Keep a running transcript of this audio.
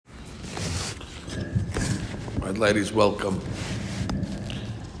All right, ladies, welcome.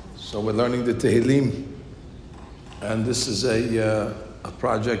 So we're learning the Tehillim, and this is a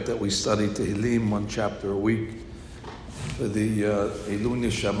project that we study Tehillim, one chapter a week, for the Ilun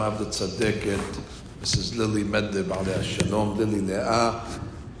Neshama of the Tzaddiket. This is Lily Medib Alei Shalom, Lily Leah,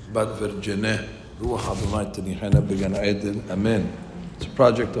 Bat Virgineh, Ruach Adonai Tenichena B'Gan Eden, Amen. It's a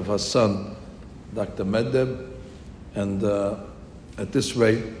project of her son, Dr. Medib, and at this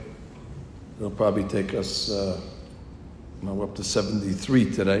rate, it'll probably take us, we're up to 73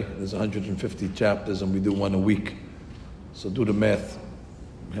 today. There's 150 chapters and we do one a week. So do the math.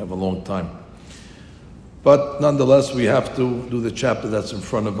 We have a long time. But nonetheless, we have to do the chapter that's in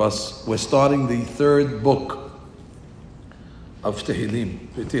front of us. We're starting the third book of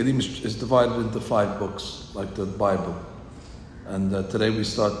Tehillim. The Tehillim is divided into 5 books, like the Bible. And today we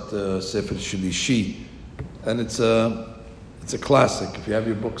start Sefer Shlishi. And it's a classic. If you have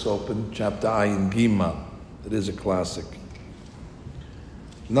your books open, chapter Ayin Gima, it is a classic.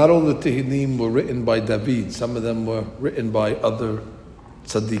 Not all the Tehillim were written by David. Some of them were written by other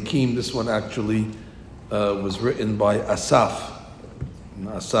tzaddikim. This one actually was written by Asaph. And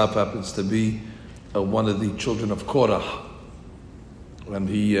Asaph happens to be one of the children of Korah. And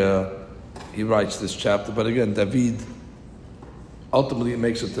he writes this chapter. But again, David ultimately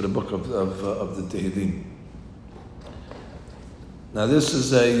makes it to the book of the Tehillim. Now this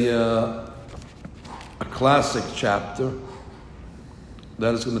is a classic chapter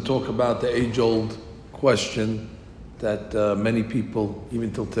that is going to talk about the age-old question that many people,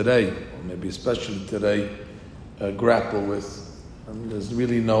 even till today, or maybe especially today, grapple with. And there's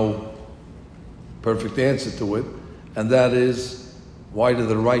really no perfect answer to it. And that is, why do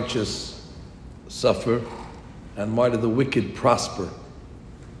the righteous suffer and why do the wicked prosper?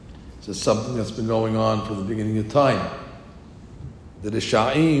 This is something that's been going on from the beginning of time. The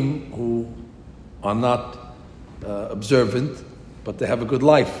Risha'im, who are not observant, but they have a good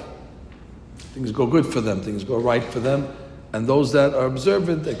life. Things go good for them, things go right for them. And those that are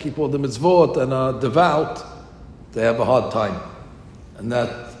observant, they keep all the mitzvot and are devout, they have a hard time. And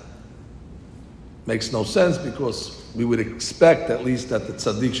that makes no sense because we would expect at least that the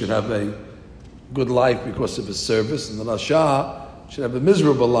tzaddik should have a good life because of his service, and the Rasha should have a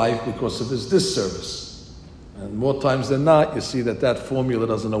miserable life because of his disservice. And more times than not, you see that formula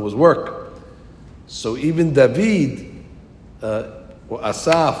doesn't always work. So even David, or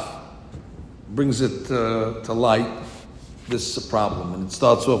Asaph, brings it to light. This is a problem. And it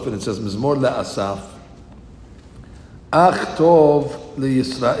starts off and it says, Mizmor le'Asaph, Ach Tov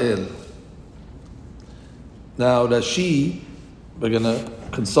le'Yisrael. Now Rashi, we're going to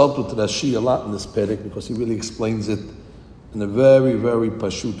consult with Rashi a lot in this perek because he really explains it in a very, very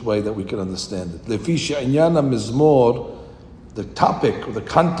pashut way that we can understand it. Lefi she'inyan mizmor, the topic or the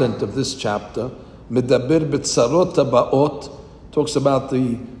content of this chapter, medaber b'tzarot haba'ot, talks about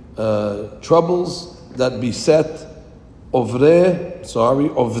the troubles that beset ovdei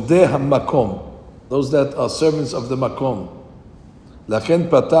hamakom, those that are servants of the makom. Lachen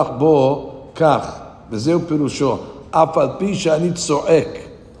patach bo kach, v'zeu pirusho, af al pi she'ani tzo'ek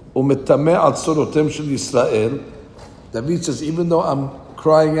u'metameh al tzorotem shel Yisrael. David says, even though I'm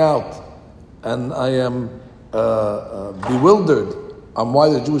crying out and I am bewildered on why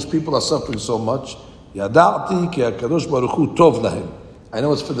the Jewish people are suffering so much, Yada'ati ki HaKadosh Baruch Hu tov lahem. I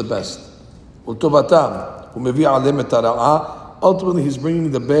know it's for the best. U'tovatam u'mevi alem et hara'ah. Ultimately, he's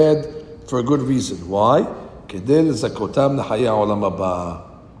bringing the bad for a good reason. Why? Kedei lezakotam l'chayei olam haba.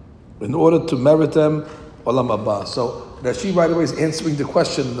 In order to merit them olam haba. So Rashi right away is answering the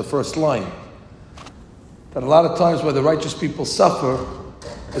question in the first line. That a lot of times where the righteous people suffer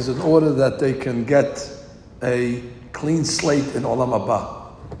is in order that they can get a clean slate in olam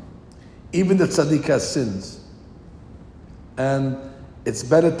haba. Even the tzaddik has sins. And it's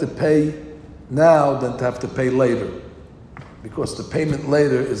better to pay now than to have to pay later. Because the payment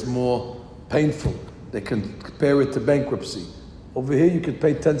later is more painful. They can compare it to bankruptcy. Over here you could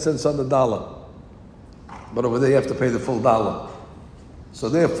pay 10 cents on the dollar. But over there you have to pay the full dollar. So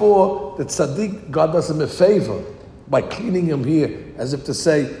therefore, the tzaddik, God does him a favor by cleaning him here, as if to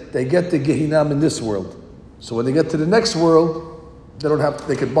say, they get the Gehinam in this world. So when they get to the next world, they don't have to,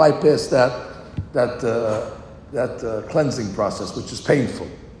 they could bypass that cleansing process, which is painful.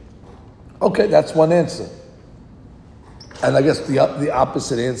 Okay, that's one answer. And I guess the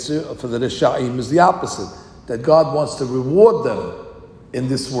opposite answer for the Risha'im is the opposite, that God wants to reward them in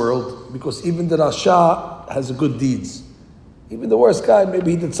this world, because even the Rasha has good deeds. Even the worst guy,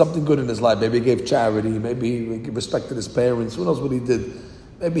 maybe he did something good in his life. Maybe he gave charity. Maybe he respected his parents. Who knows what he did?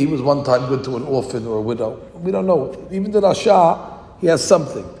 Maybe he was one time good to an orphan or a widow. We don't know. Even the Rasha, he has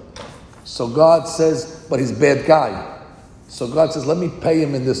something. So God says, but he's a bad guy. So God says, let me pay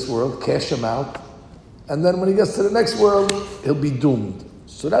him in this world, cash him out, and then when he gets to the next world, he'll be doomed.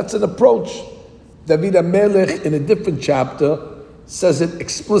 So that's an approach. David HaMelech, in a different chapter, says it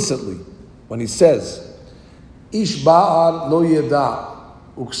explicitly when he says, Ish ba'ar lo yeda,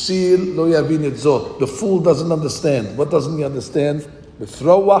 uksir lo yavin et zot. The fool doesn't understand. What doesn't he understand?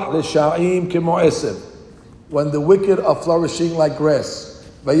 B'frowach l'sha'im kemo esev. When the wicked are flourishing like grass,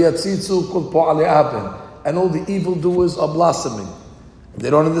 vayatzitzu kol po'ale aben, and all the evildoers are blossoming. They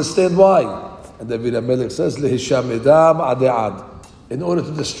don't understand why. And David HaMelech says, Lehishamedam ade'ad, in order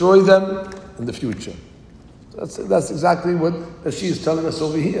to destroy them in the future. That's exactly what she is telling us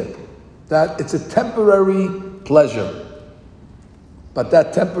over here. That it's a temporary pleasure. But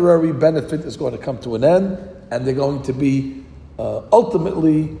that temporary benefit is going to come to an end, and they're going to be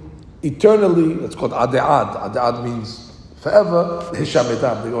ultimately, eternally, it's called ade'ad. Ade'ad means forever,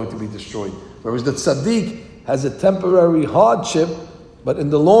 Lehishamedam, they're going to be destroyed. Whereas the tzaddik has a temporary hardship, but in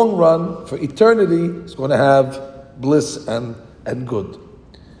the long run, for eternity, it's going to have bliss and good.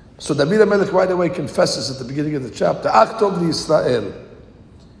 So David HaMelech right away confesses at the beginning of the chapter, Ach Tov Yisrael,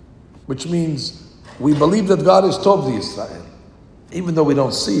 which means we believe that God is Tov Yisrael, even though we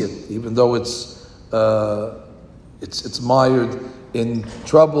don't see it, even though it's mired in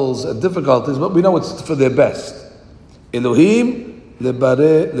troubles and difficulties, but we know it's for their best. Elohim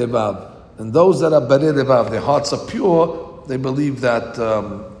lebare levav. And those that are barei levav, their hearts are pure, they believe that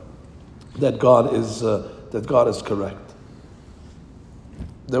that God is correct.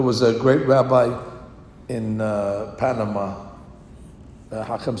 There was a great rabbi in Panama,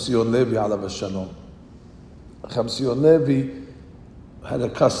 Hacham Sion Levi alav shalom. Hacham Sion Levi had a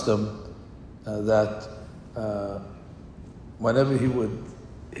custom that whenever he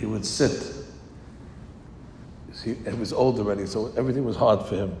would sit, he was old already, so everything was hard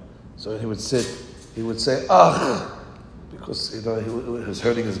for him. So he would sit, he would say, "Ach," because he was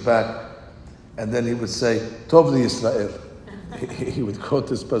hurting his back, and then he would say, "Tov Yisrael." He would quote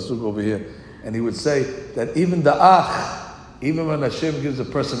this pasuk over here, and he would say that even the ach, even when Hashem gives a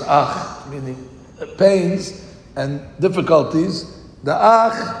person ach, meaning pains and difficulties, the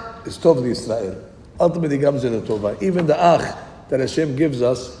ach is Tov Yisrael. Ultimately comes in the Tovah. Even the ach that Hashem gives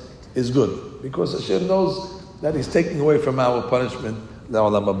us is good, because Hashem knows that He's taking away from our punishment.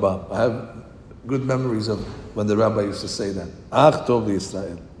 I have good memories of when the rabbi used to say that. Ach Tov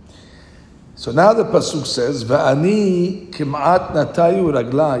Yisrael. So now the pasuk says, "Va'ani kim'at natayu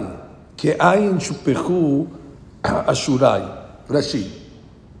raglai ke'ayin shupechu ashurai."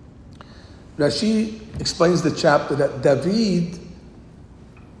 Rashi explains the chapter that David,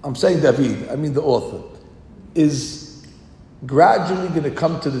 I'm saying David, I mean the author, is gradually going to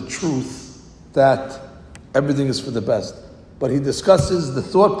come to the truth that everything is for the best. But he discusses the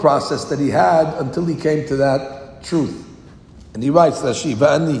thought process that he had until he came to that truth. And he writes, Rashi,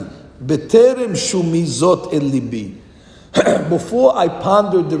 Va'ani, Beterem shumizot el libi. Before I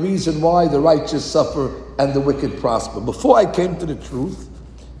pondered the reason why the righteous suffer and the wicked prosper, before I came to the truth,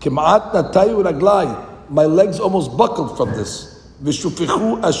 Kim'at natayu raglai, my legs almost buckled from this.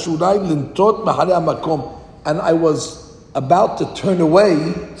 V'shufichu ashurai lintot maharei hamakom, and I was about to turn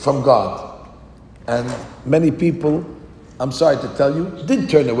away from God. And many people, I'm sorry to tell you, did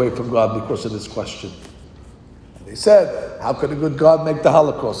turn away from God because of this question. And they said, how could a good God make the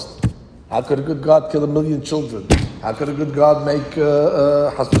Holocaust? How could a good God kill 1 million children? How could a good God make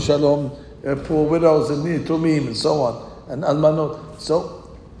Has Shalom, poor widows and Tumim and so on, and Almanot?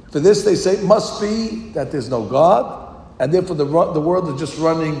 So, for this they say, it must be that there's no God, and therefore the world is just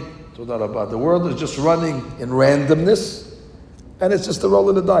running, the world is just running in randomness, and it's just a roll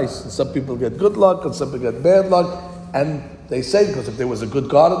of the dice. And some people get good luck, and some people get bad luck. And they say, because if there was a good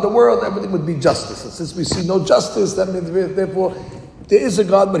God in the world, everything would be justice. And since we see no justice, that means therefore there is a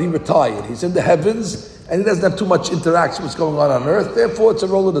God, but He retired. He's in the heavens, and He doesn't have too much interaction with what's going on earth. Therefore, it's a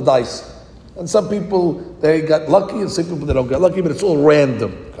roll of the dice. And some people, they got lucky, and some people, they don't get lucky, but it's all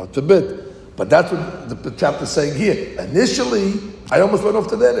random. God forbid. But that's what the chapter is saying here. Initially, I almost went off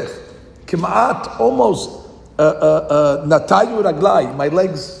the derech. Kim'at, almost. Natayu raglai, my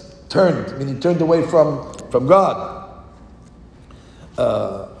legs turned, meaning turned away from God.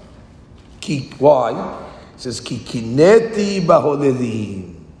 Why? He says, Ki kineti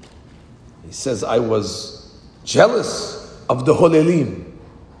baholelim. He says, I was jealous of the holelim.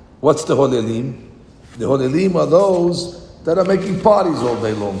 What's the holelim? The holelim are those that are making parties all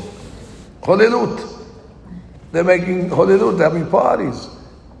day long. Holelut. They're making holelut, they're having parties.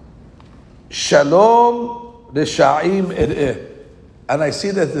 Shalom Risha'im er'eh. And I see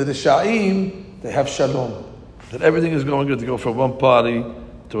that the Risha'im, they have shalom. That everything is going good. They go from one party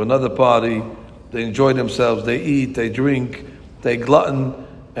to another party, they enjoy themselves, they eat, they drink, they glutton,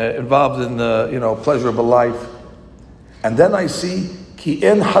 involved in pleasurable life. And then I see ki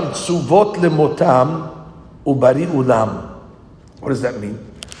en hartsuvot lemotam ubari ulam. What does that mean?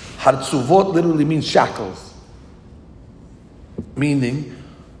 Hartsuvot literally means shackles. Meaning,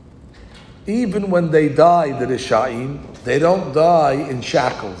 even when they die, the Risha'im, they don't die in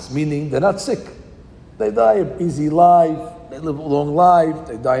shackles. Meaning, they're not sick. They die an easy life. They live a long life.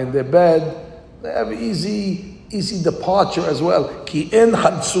 They die in their bed. They have easy departure as well. Ki en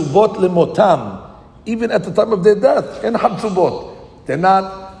hartsuvot lemotam. Even at the time of their death, en hartsuvot. They're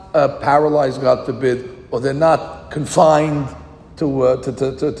not paralyzed, God forbid, or they're not confined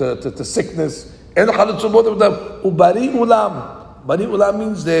to sickness. En hartsuvot ubari ulam. Bari ulam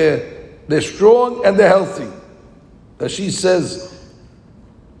means they're strong and they're healthy. She says,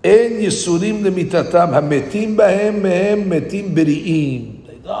 "En yisurim lemitatam hametim bahem mehem metim beri'im."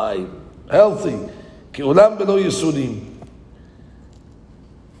 They die healthy. Ki ulam belo yisurim.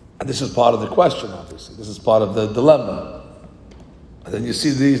 And this is part of the question, obviously. This is part of the dilemma. And then you see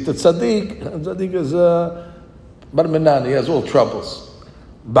the tzaddik. Tzaddik is bar minan. He has all troubles.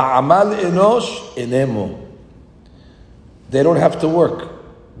 Ba'amal enosh enemo. They don't have to work.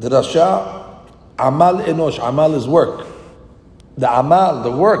 The Rasha, amal enosh. Amal is work. The amal,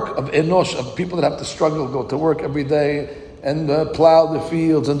 the work of enosh, of people that have to struggle, go to work every day and plow the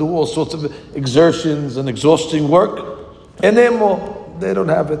fields and do all sorts of exertions and exhausting work. Enemo. They don't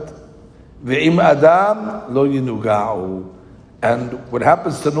have it. Ve'im adam lo yinuga'u. And what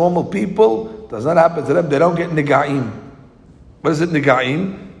happens to normal people does not happen to them. They don't get niga'im. What is it,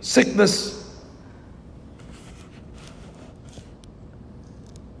 niga'im? Sickness.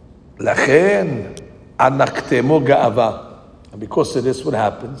 Lachen anaktemo ga'ava. And because of this, what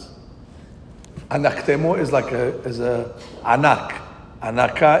happens? Anaktemo is like a anak.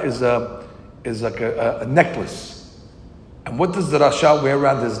 Anaka is like a necklace. And what does the Rasha wear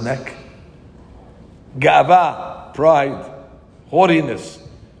around his neck? Ga'ava, pride, haughtiness.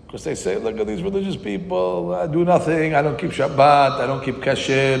 Because they say, look at these religious people, I do nothing, I don't keep Shabbat, I don't keep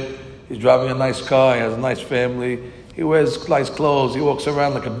Kasher, he's driving a nice car, he has a nice family, he wears nice clothes, he walks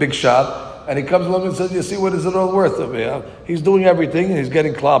around like a big shot, and he comes along and says, you see, what is it all worth of me? He's doing everything and he's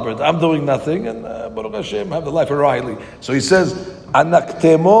getting clobbered. I'm doing nothing, and Baruch Hashem, I have the life of Riley. So he says,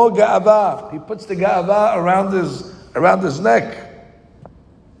 Anaktemo ga'ava. He puts the ga'ava around his neck.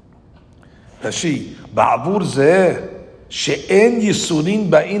 Rashi, ba'avur zeh, she'en yisurin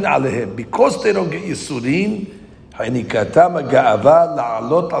ba'in alehem. Because they don't get yisurin, ha'inikatam ga'ava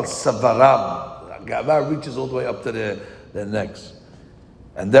la'alot al savaram. Ga'ava reaches all the way up to their necks.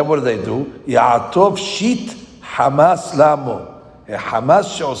 And then what do? Ya'atov shit hamas lamo.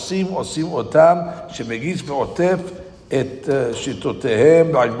 Hamas she'osim otam, she'megiz ve'otef, et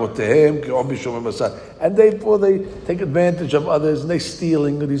shitotehem, ba'ajbotehem, ki'om b'shomim asad. And they take advantage of others, and they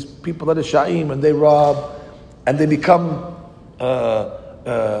stealing these people that are sha'im, and they rob, and they become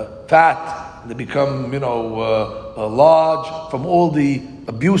fat, and they become large from all the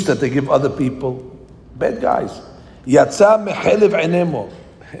abuse that they give other people. Bad guys. Yatsa mechelev enemo.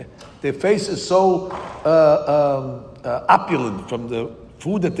 Their face is so opulent from the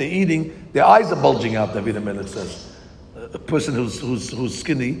food that they're eating. Their eyes are bulging out. David Amelech says. A person who's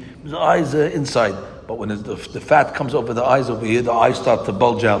skinny, his eyes are inside, but when the fat comes over the eyes over here, the eyes start to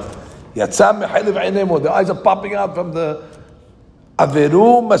bulge out. The eyes are popping out from the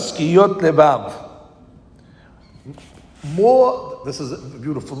averu maskiyot levav. More, this is a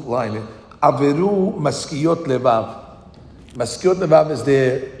beautiful line here. Averu maskiyot levav. Maskiyot levav is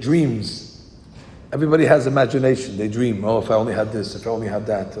their dreams. Everybody has imagination. They dream. Oh, if I only had this, if I only had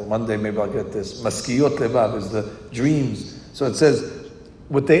that. One day maybe I'll get this. Maskiyot levav is the dreams. So it says,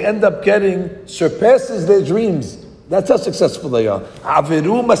 what they end up getting surpasses their dreams. That's how successful they are.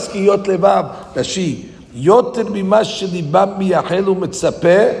 Averu maskiyot levav. Rashi. Yoter bima shelibam miyachelu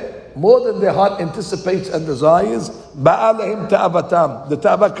mitzapeh. More than their heart anticipates and desires. Ba'alahim ta'avatam. The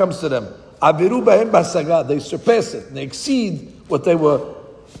ta'avat comes to them. Averu bahem basaga. They surpass it. They exceed what they were.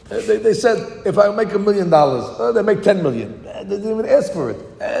 They said, if I make $1 million, they make 10 million. They didn't even ask for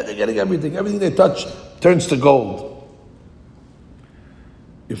it. They're getting everything. Everything they touch turns to gold.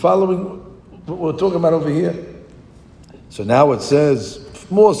 You following what we're talking about over here? So now it says,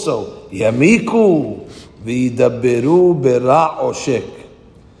 more so, Yamiku v'yidaberu bera oshek.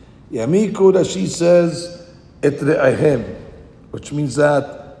 Yamiku, that she says, et re'ahem, which means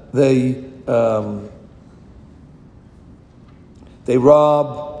that they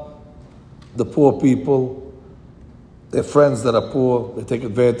rob the poor people, their friends that are poor, they take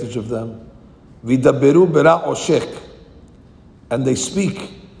advantage of them. Vidaberu bera oshek, and they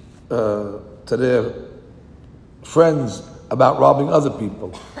speak to their friends about robbing other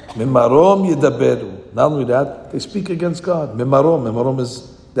people. Mimarom yedaberu. Not only that, they speak against God. Mimarom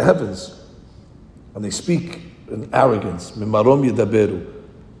is the heavens. And they speak in arrogance. Mimarom yedaberu.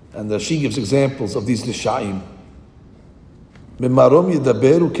 And she gives examples of these Rishaim. Mimarom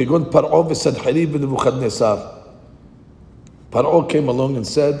yedaberu kegon Par'o v'Sanherib v'Nebuchadnezzar. Par'o came along and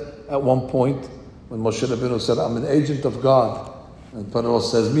said at one point, when Moshe Rabbeinu said, I'm an agent of God, and Par'o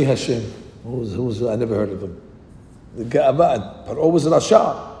says, Mi Hashem. Who's I never heard of him. The Ga'avad. Par'o was an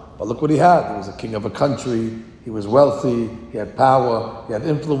Rasha. But look what he had. He was a king of a country. He was wealthy. He had power. He had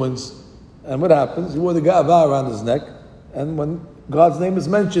influence. And what happens? He wore the Ga'ava around his neck. And when God's name is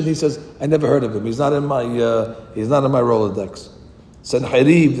mentioned, he says, I never heard of him. He's not in my Rolodex.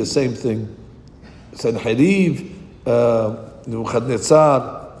 Sanherib, the same thing. Sanherib,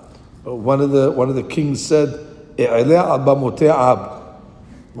 Nebuchadnezzar, one of the kings said,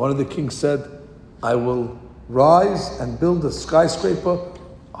 one of the kings said, I will rise and build a skyscraper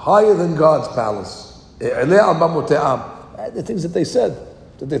higher than God's palace. The things that they said,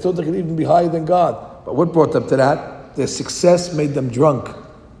 that they thought they could even be higher than God. But what brought them to that? Their success made them drunk.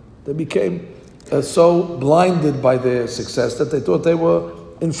 They became so blinded by their success that they thought they were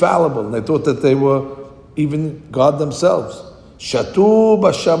infallible. And they thought that they were even God themselves. Shatu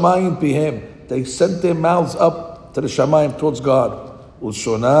b'shamayim pihem. They sent their mouths up to the shamayim, towards God.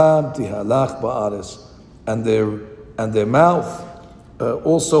 Ulshonam tihalach ba'ares. And their mouth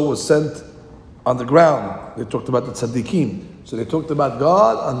also was sent on the ground. They talked about the tzaddikim. So they talked about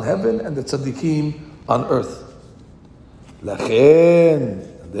God on heaven and the tzaddikim on earth. Lachen.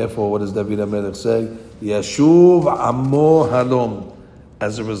 Therefore, what does David HaMelech say? Yashuv ammo halom.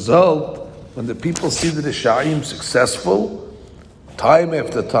 As a result, when the people see the Rishaim successful, time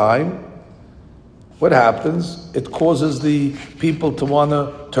after time, what happens? It causes the people to want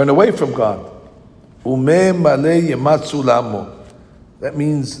to turn away from God. That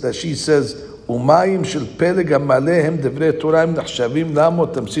means that she says, the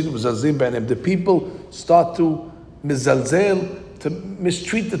people start to mizalzel, to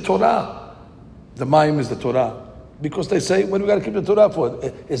mistreat the Torah. The mayim is the Torah. Because they say, what do we got to keep the Torah for?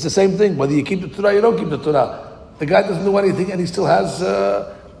 It's the same thing. Whether you keep the Torah, you don't keep the Torah. The guy doesn't do anything, and he still has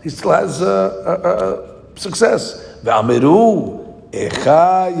success. Ve'amiru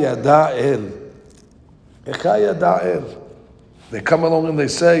echa yada'el. Echa yada'el. They come along and they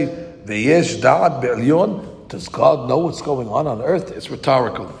say, Ve'yesh da'at be'elyon. Does God know what's going on earth? It's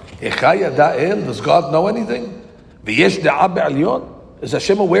rhetorical. Echa yada'el. Does God know anything? Ve'yesh da'at be'elyon. Is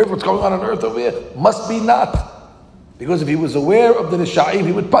Hashem aware of what's going on earth over here? Must be not. Because if he was aware of the Rishaim,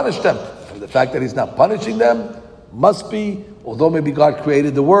 he would punish them. And the fact that he's not punishing them must be, although maybe God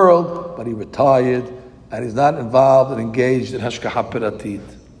created the world, but he retired and he's not involved and engaged in Hashgacha Piratit.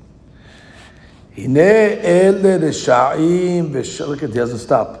 Hine ele Rishaim, look at, he doesn't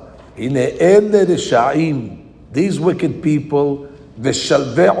stop. Hine ele Rishaim, these wicked people,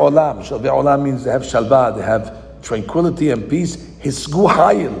 v'shalvei olam. Shalvei olam means they have shalva, they have tranquility and peace. Hisgu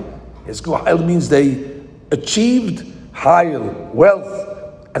hayil. Hisgu hayil means they achieved hayil, wealth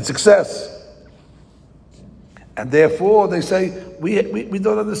and success. And therefore they say, we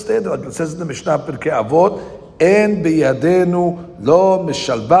don't understand it. Like it says in the Mishnah Pirkei Avot, En biyadenu lo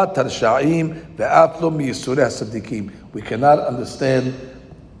mishalvat harshaim ve'af lo miyisurei hasaddikim. We cannot understand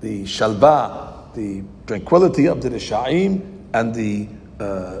the shalva, the tranquility of the Rishaim, and the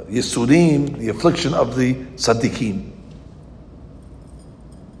yisurim, the affliction of the tzaddikim.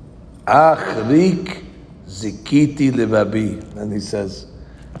 Achrik zikiti levabi. And he says,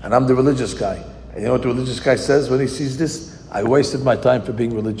 and I'm the religious guy. And you know what the religious guy says when he sees this? I wasted my time for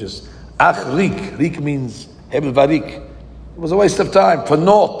being religious. Achrik. Rik means hebel varik. It was a waste of time, for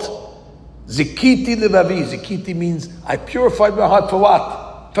naught. Zikiti levavi. Zikiti means I purified my heart for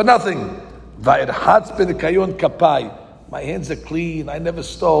what? For nothing. Va'irhatz benekayon kapai. My hands are clean. I never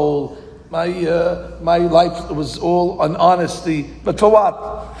stole. My life was all on honesty. But for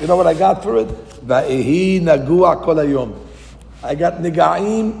what? You know what I got for it? Va'ehi nagua kol hayom. I got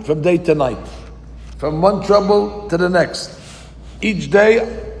nigaim from day to night. From one trouble to the next. Each day,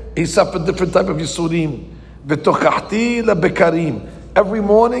 he suffered different type of yisurim. V'tochachti lebekarim. Every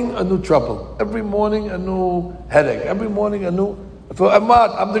morning, a new trouble. Every morning, a new headache. Every morning, a new... For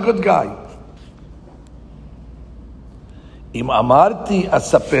Ahmad, I'm the good guy. Im amarti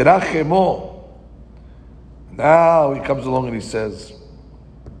asapera chemo. Now he comes along and he says,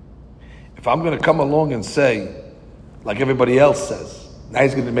 if I'm going to come along and say, like everybody else says, now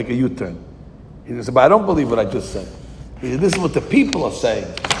he's going to make a U-turn. He says, but I don't believe what I just said. He said, this is what the people are saying.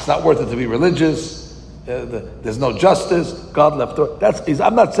 It's not worth it to be religious. there's no justice. God left her.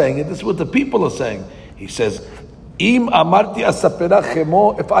 I'm not saying it. This is what the people are saying. He says, Im amarti asapera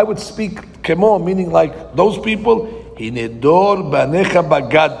chemo. If I would speak chemo, meaning like those people, hinedor banecha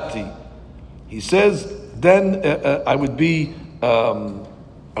bagadti. He says, then I would be a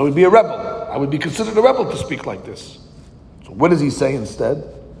rebel. I would be considered a rebel to speak like this. So what does he say instead?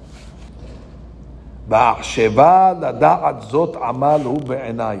 So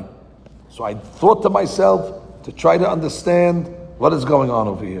I thought to myself to try to understand what is going on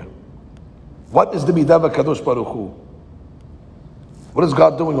over here. What is the midah kadosh baruch Hu? What is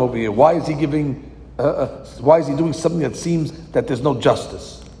God doing over here? Why is He giving? Why is He doing something that seems that there's no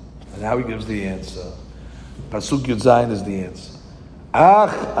justice? And now He gives the answer. Pasuk Yud Zayin is the answer.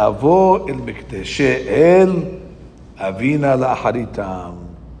 Ach avo el mikteshe el avina la'acharitam.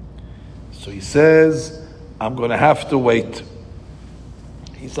 So he says, I'm going to have to wait.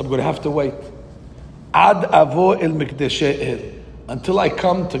 He said, I'm going to have to wait. Ad avo el mikdashe el. Until I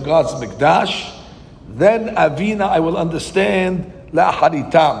come to God's mikdash, then avina, I will understand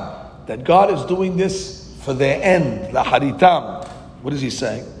la'acharitam, that God is doing this for their end. La'acharitam. What is he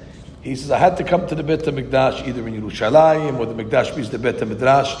saying? He says, I had to come to the Beit HaMikdash, either in Yerushalayim, or the Mikdash means the Beit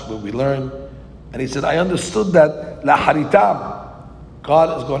HaMidrash, where we learn. And he said, I understood that la'acharitam,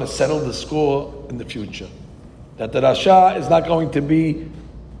 God is going to settle the score in the future. That the Rasha is not going to be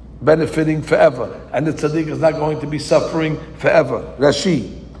benefiting forever, and the Tzaddik is not going to be suffering forever.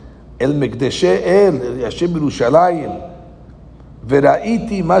 Rashi, El Mikdeshe El Yashem Yerushalayim,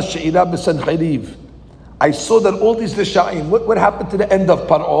 Vera'iti Ma She'ira B'Sancheriv. I saw that all these Risha'im, what happened to the end of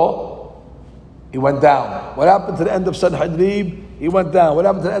Paro? He went down. What happened to the end of Sanhedrin? He went down. What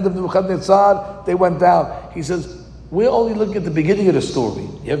happened to the end of Nebuchadnezzar? They went down. He says, we're only looking at the beginning of the story.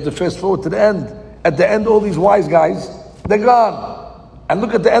 You have to fast forward to the end. At the end, all these wise guys, they're gone. And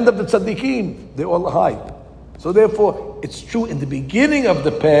look at the end of the tzaddikim. They're all high. So therefore, it's true, in the beginning of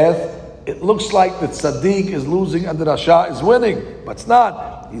the path, it looks like the tzaddik is losing and the rasha is winning. But it's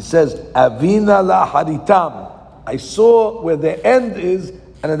not. He says, Avina la'haritam. I saw where the end is,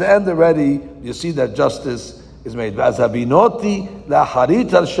 and at the end already, you see that justice is made. V'azavinoti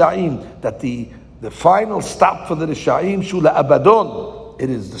la'harit al-sha'im. That the final stop for the Risha'im, Shula Abadon, it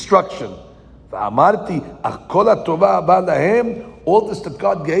is destruction. V'amarti, ach kol ha'tova haba lahem, all this that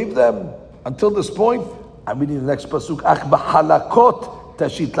God gave them until this point. I'm reading the next pasuk. Ach b'halakot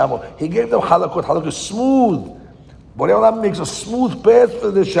tashit lamo. He gave them halakot. Halakot is smooth. Borei Olam makes a smooth path for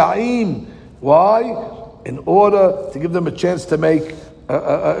the Risha'im. Why? In order to give them a chance to make.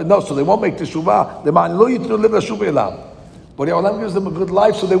 So they won't make teshuvah. The man lo yitnu liv l'shuv elam. Borei Olam gives them a good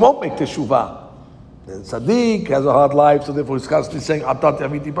life, so they won't make teshuvah. The tzaddik has a hard life, so therefore he's constantly saying, Atati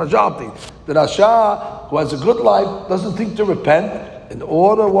Amiti Pajati. The Rasha, who has a good life, doesn't think to repent. In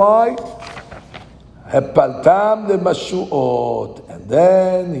order, why? Hepaltam the Mashuot. And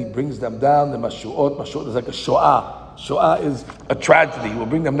then he brings them down, the Mashuot. Mashuot is like a Shoah. Shoah is a tragedy. He will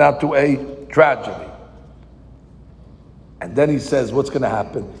bring them down to a tragedy. And then he says, what's going to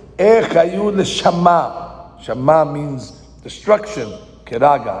happen? Echayu l'shama. Shama means destruction.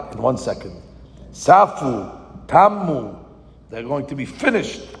 Kiraga, in 1 second. Safu, Tammu, they're going to be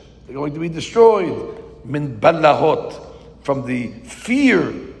finished. They're going to be destroyed. Min balahot, from the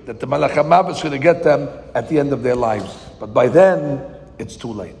fear that the Malach HaMavet is going to get them at the end of their lives. But by then, it's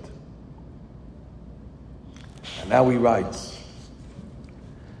too late. And now he writes.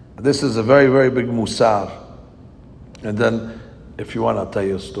 This is a very, very big musar. And then, if you want, I'll tell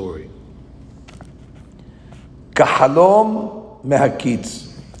you a story. Kahalom mehakitz.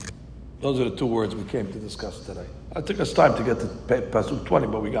 Those are the two words we came to discuss today. It took us time to get to Pasuk 20,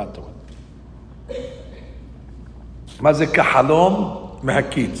 but we got to it. Maze kahalom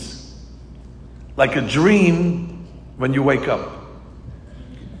mehakitz. Like a dream when you wake up.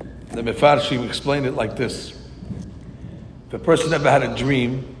 The Mefarshim explained it like this. If a person ever had a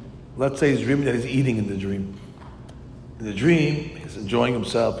dream, let's say he's dreaming that he's eating in the dream. In the dream, he's enjoying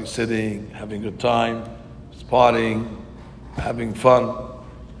himself, he's sitting, having a good time, he's partying, having fun.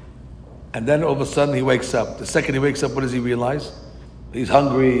 And then all of a sudden he wakes up. The second he wakes up, what does he realize? He's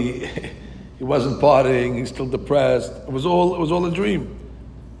hungry, he wasn't partying, he's still depressed. It was all a dream.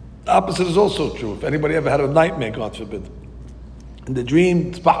 The opposite is also true. If anybody ever had a nightmare, God forbid. In the dream,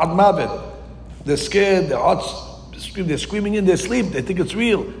 it's pahad mavet. They're scared, they're screaming in their sleep, they think it's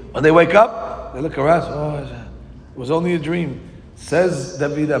real. When they wake up, they look around, it was only a dream. Says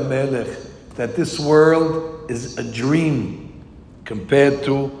David HaMelech that this world is a dream compared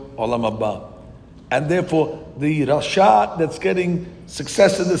to Olam Haba. And therefore, the Rasha that's getting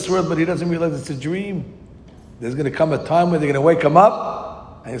success in this world, but he doesn't realize it's a dream. There's going to come a time where they're going to wake him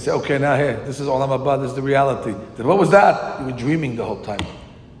up, And you say, okay, now here, this is Olam Haba, this is the reality. Then what was that? You were dreaming the whole time.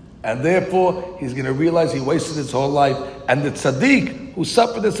 And therefore, he's going to realize he wasted his whole life. And the tzaddik who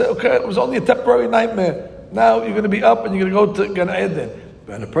suffered and said, okay, it was only a temporary nightmare. Now you're going to be up and you're going to go to Gan Eden.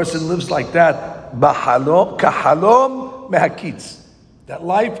 When a person lives like that, kahalom mehakitz. That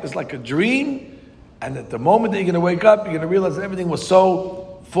life is like a dream, and at the moment that you're going to wake up, you're going to realize that everything was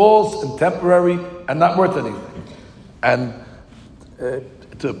so false and temporary and not worth anything. And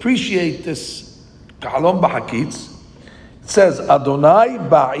to appreciate this kahalom b'hakitz, it says, Adonai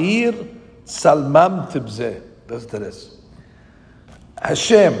ba'ir salmam tibzeh. That's the rest.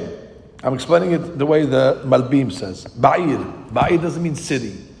 Hashem, I'm explaining it the way the Malbim says. Ba'ir. Ba'ir doesn't mean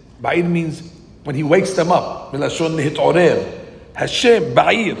city. Ba'ir means when he wakes them up. Milashon hit'orer. Hashem,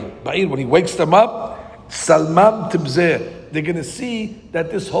 Ba'ir. Ba'ir, when he wakes them up, salmam tibzeh. They're going to see that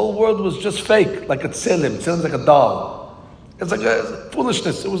this whole world was just fake, like a tzelim. Tzelim's like a doll. It's like a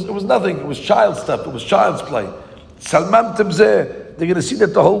foolishness. It was nothing. It was child stuff. It was child's play. Salmam tibzeh. They're going to see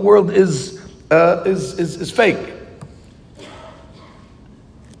that the whole world is fake.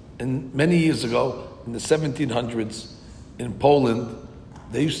 And many years ago, in the 1700s, in Poland,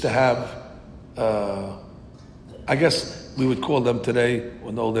 they used to have, I guess we would call them today,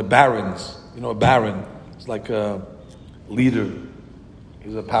 they're barons. You know, a baron is like a leader.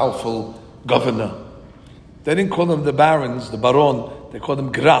 He's a powerful governor. They didn't call them the barons, the baron. They called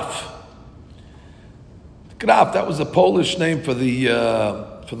them Graf. Graf, that was a Polish name for the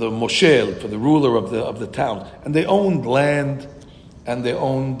moshel, for the ruler of the town. And they owned land, and they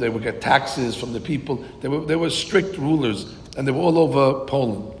would get taxes from the people. They were strict rulers, and they were all over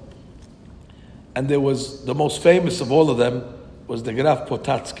Poland. And there was, the most famous of all of them was the Graf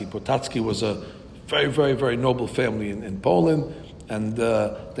Potocki. Potocki was a very, very, very noble family in Poland, and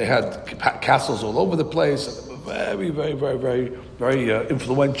they had castles all over the place, and they were very, very, very, very, very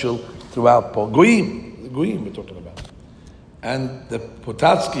influential throughout Poland. Goyim we're talking about. And the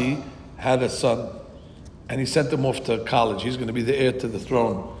Potocki had a son, and he sent him off to college. He's going to be the heir to the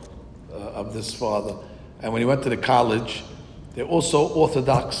throne of this father. And when he went to the college, they're also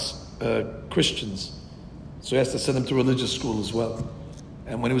Orthodox Christians. So he has to send him to religious school as well.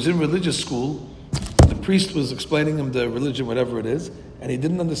 And when he was in religious school, the priest was explaining him the religion, whatever it is, and he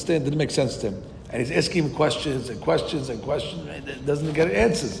didn't understand, didn't make sense to him. And he's asking him questions and questions and questions, and he doesn't get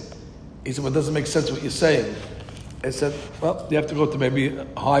answers. He said, well, it doesn't make sense what you're saying. I said, well, you have to go to maybe a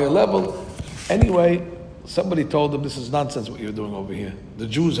higher level. Anyway, somebody told him, this is nonsense what you're doing over here. The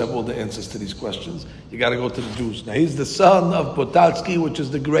Jews have all the answers to these questions. You got to go to the Jews. Now, he's the son of Potocki, which is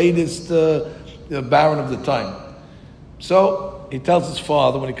the greatest baron of the time. So he tells his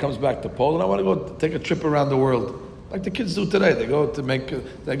father when he comes back to Poland, I want to go take a trip around the world, like the kids do today. They go to make an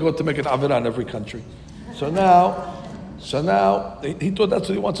Avirah in every country. So now he thought that's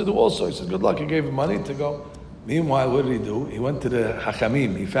what he wants to do also. He said, good luck. He gave him money to go. Meanwhile, what did he do? He went to the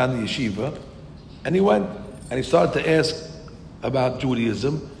Hachamim. He found the yeshiva, and he went and he started to ask about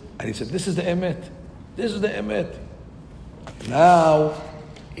Judaism, and he said, this is the emet. This is the emet. Now,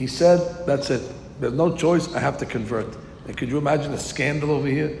 he said, that's it. There's no choice. I have to convert. And could you imagine a scandal over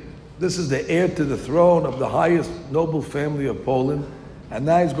here? This is the heir to the throne of the highest noble family of Poland, and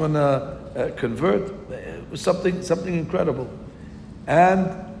now he's going to convert. It was something incredible.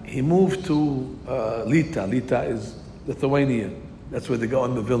 And he moved to Lita. Lita is Lithuania. That's where the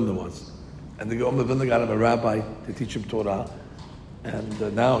Gaon of Vilna was. And the Gaon of Vilna got him a rabbi to teach him Torah.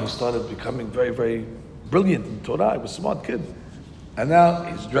 And now he started becoming very, very brilliant in Torah. He was a smart kid. And now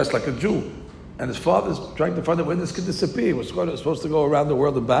he's dressed like a Jew. And his father's trying to find out when this kid disappeared. He was supposed to go around the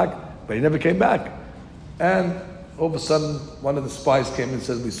world and back, but he never came back. And all of a sudden, one of the spies came and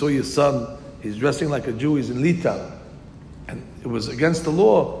said, we saw your son. He's dressing like a Jew. He's in Lita. And it was against the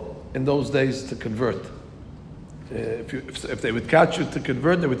law in those days to convert. If they would catch you to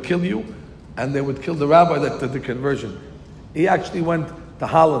convert, they would kill you, and they would kill the rabbi that did the conversion. He actually went to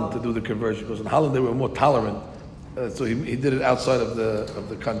Holland to do the conversion, because in Holland they were more tolerant. So he did it outside of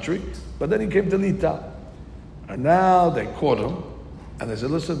the country. But then he came to Lita. And now they caught him, and they said,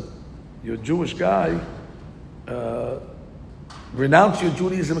 listen, you're a Jewish guy, renounce your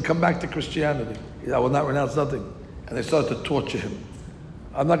Judaism and come back to Christianity. He said, I will not renounce nothing. And they started to torture him.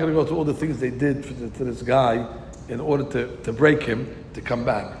 I'm not going to go through all the things they did to this guy in order to break him to come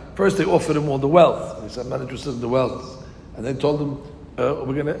back. First, they offered him all the wealth. He said, I'm not interested in the wealth. And they told him,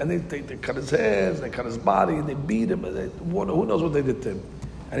 we're going to, and they cut his hands, they cut his body, and they beat him, and who knows what they did to him.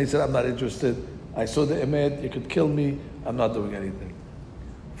 And he said, I'm not interested. I saw the emet, you could kill me, I'm not doing anything.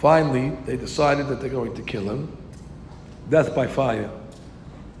 Finally, they decided that they're going to kill him. Death by fire.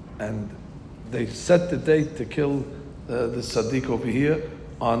 And they set the date to kill the Sadiq over here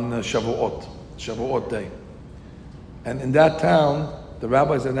on Shavuot day. And in that town, the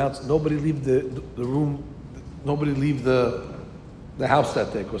rabbis announced nobody leave the room, nobody leave the house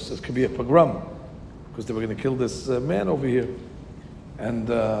that day, because there could be a pogrom, because they were going to kill this man over here. And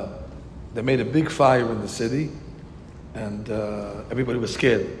they made a big fire in the city, and everybody was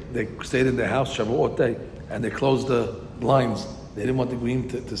scared. They stayed in their house Shavuot day, and they closed the blinds. They didn't want the Goyim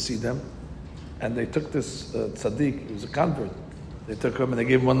to see them. And they took this tzaddik, he was a convert. They took him and they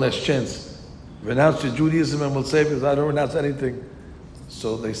gave him one last chance. Renounce your Judaism and we'll save you. I don't renounce anything.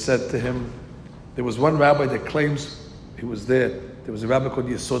 So they said to him, there was one rabbi that claims he was there. There was a rabbi called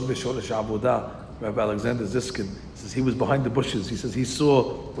Yesod B'Shoresh Avodah, Rabbi Alexander Ziskin. He says he was behind the bushes. He says he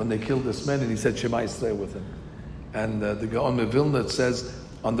saw when they killed this man and he said Shema Yisrael with him. And the Gaon Mevilna says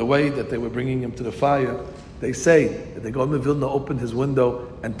on the way that they were bringing him to the fire, they say that the Gaon Mevilna opened his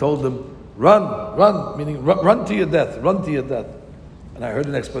window and told them, run, meaning run to your death, run to your death. And I heard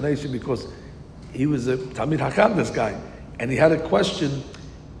an explanation because he was a Talmid Hakam, this guy, and he had a question,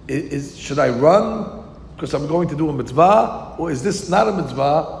 should I run because I'm going to do a mitzvah, or is this not a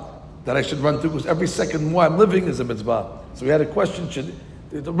mitzvah that I should run to because every second more I'm living is a mitzvah? So he had a question,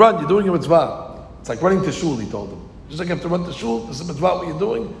 run, you're doing a mitzvah. It's like running to shul, he told him. Just like you have to run to shul, this is a mitzvah, what you're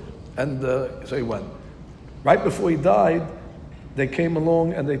doing. And so he went. Right before he died, they came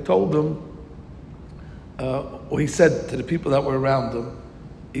along and they told him, or he said to the people that were around him,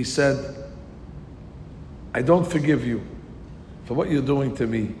 he said, I don't forgive you for what you're doing to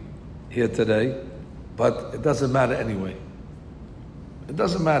me here today, but it doesn't matter anyway. It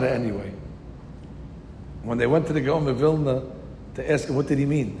doesn't matter anyway. When they went to the Gaon of Vilna to ask him what did he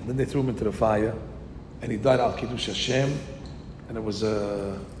mean, and then they threw him into the fire, and he died al Kiddush Hashem, and it was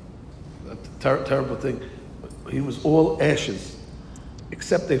a terrible thing. He was all ashes,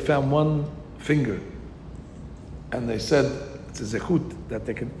 except they found one finger. And they said it's a zechut that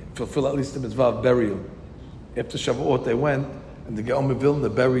they can fulfill at least the mitzvah of burial. After Shavuot they went, and the Gaon of Vilna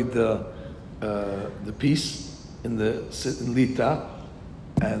buried the piece in Lita.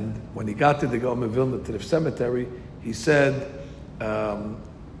 And when he got to the Gaon of Vilna, to the cemetery, he said a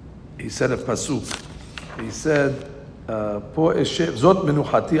pasuk. He said, "Po eshev zot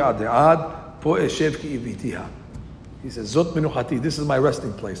menuchati ad po eshev ki ivitiha." He says, "Zot menuchati, this is my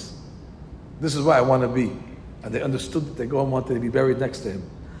resting place. This is where I want to be." And they understood that the Gaon wanted to be buried next to him.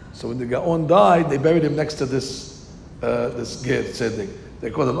 So when the Gaon died, they buried him next to this Ger Tzedek. They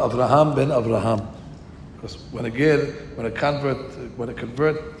called him Avraham ben Avraham. Because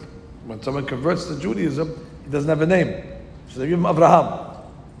when someone converts to Judaism, he doesn't have a name. So they give him Avraham.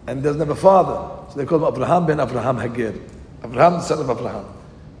 And he doesn't have a father. So they call him Avraham ben Avraham Hager. Avraham, the son of Avraham.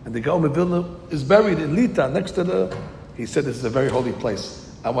 And the Gaon of Vilna is buried in Lita, next to he said, this is a very holy place.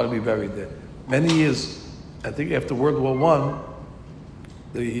 I want to be buried there. Many years, I think after World War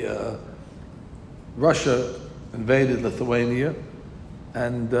I, Russia invaded Lithuania,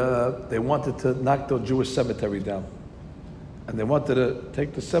 and they wanted to knock the Jewish cemetery down. And they wanted to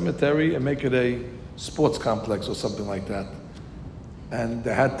take the cemetery and make it a sports complex or something like that. And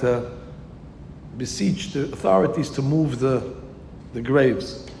they had to beseech the authorities to move the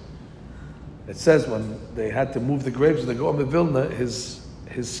graves. It says when they had to move the graves of the Gaon of Vilna, his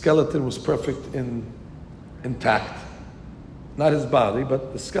skeleton was perfect intact. Not his body,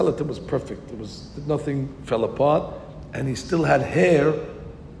 but the skeleton was perfect. Nothing fell apart, and he still had hair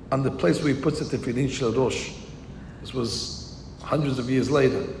on the place where he puts the tefillin shel rosh. This was hundreds of years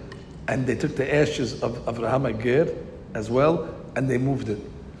later. And they took the ashes of Avraham Hager as well, and they moved it.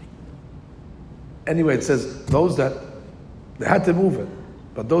 Anyway, it says they had to move it,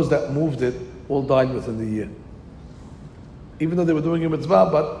 but those that moved it all died within the year. Even though they were doing a mitzvah,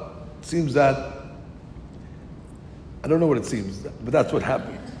 but it seems that, I don't know what it seems, but that's what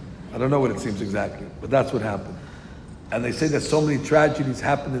happened. I don't know what it seems exactly, but that's what happened. And they say that so many tragedies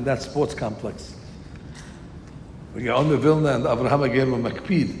happened in that sports complex. The Gaon of Vilna and Avraham Hager were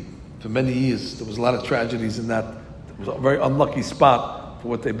makpid for many years. There was a lot of tragedies in that. It was a very unlucky spot for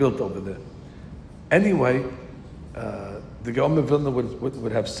what they built over there. Anyway, the Gaon of Vilna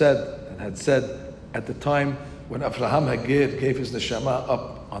would have said, and had said, at the time when Avraham Hager gave his neshama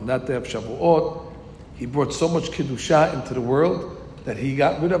up on that day of Shavuot, he brought so much Kiddusha into the world that he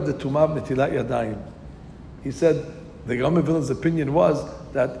got rid of the Tumah of Netilat Yadayim. He said, the Gaon of Vilna's opinion was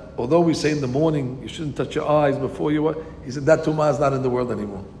that although we say in the morning you shouldn't touch your eyes before you, he said that Tumah is not in the world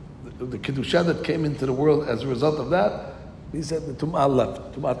anymore. The Kiddusha that came into the world as a result of that, he said the Tumah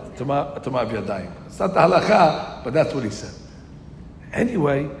left, Tumah of Yadayim. It's not the halakha, but that's what he said.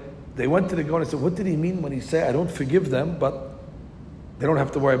 Anyway, they went to the Gaon and said, what did he mean when he said, I don't forgive them, but they don't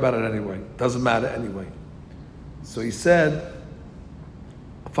have to worry about it anyway. Doesn't matter anyway. So he said,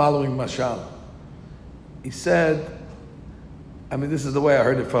 following mashal. He said, I mean, this is the way I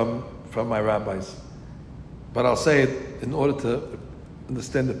heard it from my rabbis, but I'll say it in order to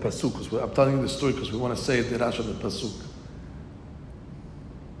understand the pasuk. Because I'm telling you the story because we want to say it dirash of the pasuk.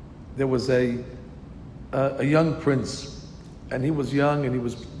 There was a young prince, and he was young, and he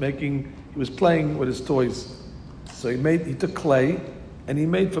was playing with his toys. So he took clay, and he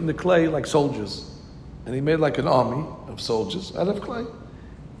made from the clay like soldiers, and he made like an army of soldiers out of clay,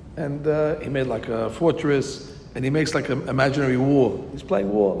 and he made like a fortress, and he makes like an imaginary war. He's playing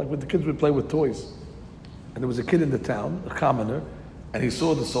war like what the kids would play with toys. And there was a kid in the town, a commoner, and he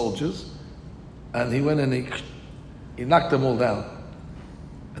saw the soldiers, and he went and he knocked them all down.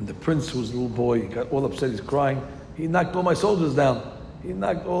 And the prince, who was a little boy, he got all upset, he's crying. He knocked all my soldiers down. He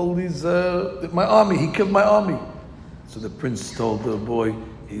knocked all these, my army, he killed my army. So the prince told the boy,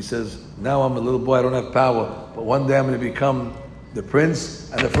 he says, now I'm a little boy, I don't have power, but one day I'm going to become the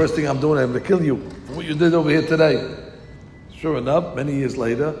prince, and the first thing I'm doing, I'm going to kill you for what you did over here today. Sure enough, many years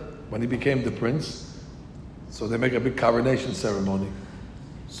later, when he became the prince, so they make a big coronation ceremony.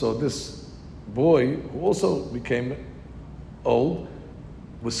 So this boy, who also became old,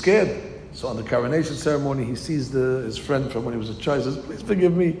 was scared. So on the coronation ceremony, he sees his friend from when he was a child. He says, please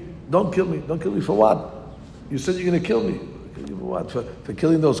forgive me. Don't kill me. Don't kill me for what? You said you're going to kill me. Kill you for what? For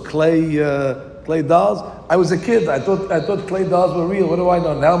killing those clay dolls? I was a kid. I thought clay dolls were real. What do I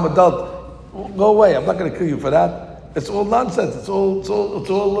know? Now I'm an adult. Go away. I'm not going to kill you for that. It's all nonsense. It was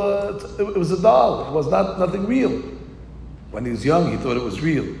a doll. It was nothing real. When he was young, he thought it was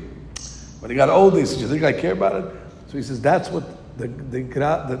real. When he got older, he said, you think I care about it? So he says, that's what the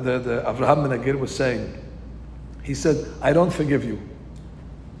Avraham Menagir was saying. He said, I don't forgive you,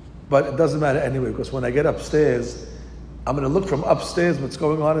 but it doesn't matter anyway, because when I get upstairs, I'm going to look from upstairs what's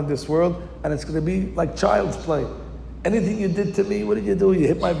going on in this world, and it's going to be like child's play. Anything you did to me, what did you do? You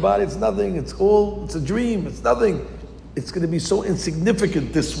hit my body, it's nothing, it's a dream, it's nothing. It's going to be so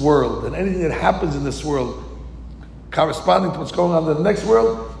insignificant, this world, and anything that happens in this world, corresponding to what's going on in the next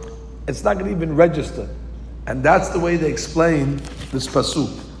world, it's not going to even register. And that's the way they explain this pasuk.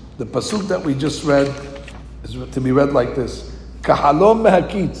 The pasuk that we just read is to be read like this: Kahalom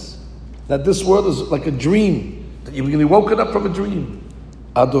mehakitz, that this world is like a dream, that you're going to be woken up from a dream.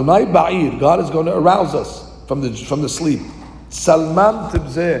 Adonai ba'ir, God is going to arouse us from the sleep. Salman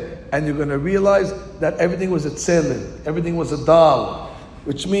tibzeh, and you're going to realize that everything was a tzelem, everything was a doll,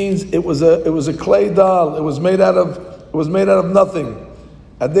 which means it was a clay doll. It was made out of nothing,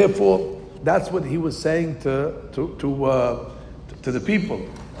 and therefore, that's what he was saying to the people.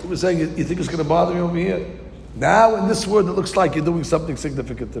 He was saying, you think it's going to bother me over here? Now in this world it looks like you're doing something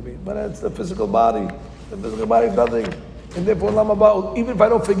significant to me. But it's the physical body. The physical body is nothing. And therefore, even if I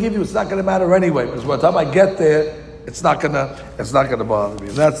don't forgive you, it's not going to matter anyway. Because by the time I get there, it's not going to bother me.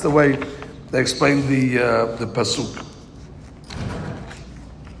 And that's the way they explain the pasuk.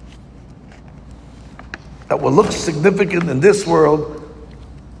 That what looks significant in this world,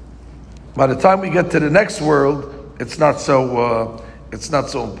 by the time we get to the next world, it's not so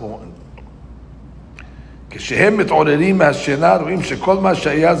important. כשהם מתעוררים מהשינה רואים שכל מה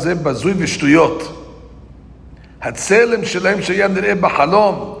שהיה זה בזוי ושטויות. הצלם שלהם שהיה נראה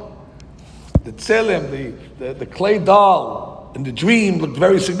בחלום. The tzelem, the clay doll in the dream looked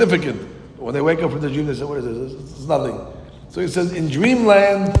very significant. But when they wake up from the dream, they say, what is this? It's nothing. So he says, in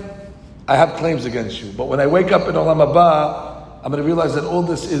dreamland, I have claims against you. But when I wake up in Olam Haba, I'm going to realize that all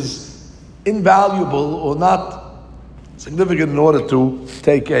this is invaluable or not significant in order to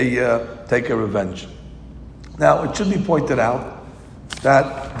take a revenge. Now, it should be pointed out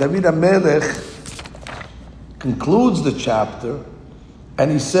that David HaMelech concludes the chapter and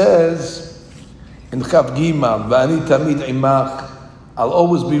he says in Chav Gimel, V'ani tamid imach, I'll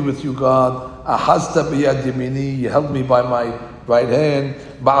always be with you, God. Ahazta b'yad yamini, you held me by my right hand.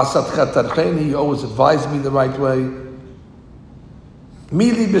 Ba'asatcha tarcheni, you always advised me the right way.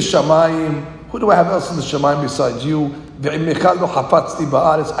 Mili b'shamayim, who do I have else in the shamayim besides you? V'imichal lo hapatzti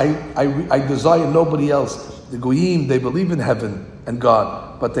ba'aretz, I desire nobody else. The goyim, they believe in heaven and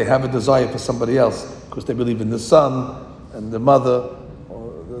God, but they have a desire for somebody else because they believe in the son and the mother,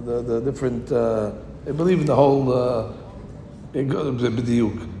 or the different. They believe in the whole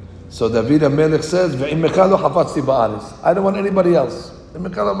b'diuk. So David HaMelech says, "V'imichal lo hapatzti ba'aretz." I don't want anybody else.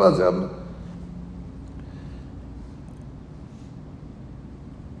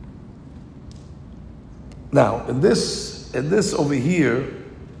 Now, in this over here,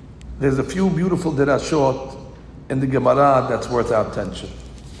 there's a few beautiful derashot in the Gemara that's worth our attention.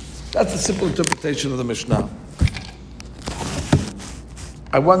 That's a simple interpretation of the Mishnah.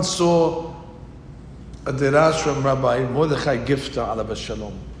 I once saw a derash from Rabbi Mordechai Gifter, alav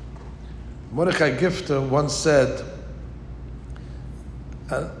shalom. Mordechai Gifter once said,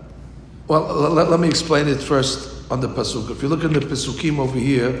 let me explain it first on the pasuk. If you look in the pasukim over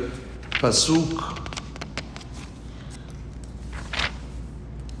here, pasuk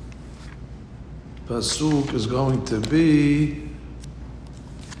is going to be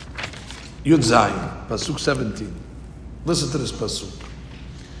Yud Zayin, pasuk 17. Listen to this pasuk.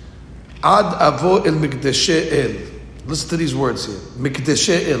 Ad avo el mikdeshe el. Listen to these words here.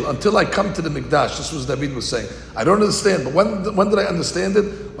 Mikdeshe el. Until I come to the Mikdash. This was David was saying. I don't understand, but when did I understand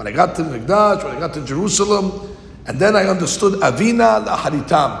it? When I got to the Mikdash, when I got to Jerusalem, and then I understood Avina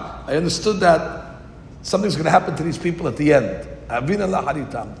laharitam. I understood that something's going to happen to these people at the end. Avina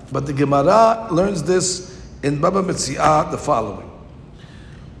laharitam. But the Gemara learns this in Baba Metziah the following.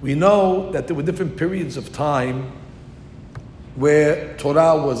 We know that there were different periods of time where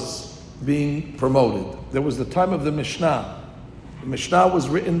Torah was being promoted. There was the time of the Mishnah. The Mishnah was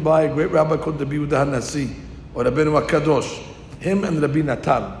written by a great rabbi called Rabbi Yehuda HaNasi, or Rabbeinu HaKadosh, him and Rabbi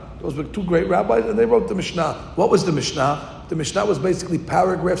Natan. Those were two great rabbis, and they wrote the Mishnah. What was the Mishnah? The Mishnah was basically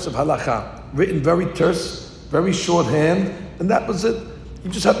paragraphs of halacha, written very terse, very shorthand, and that was it.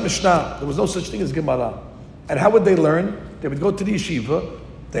 You just had Mishnah. There was no such thing as Gemara. And how would they learn? They would go to the yeshiva,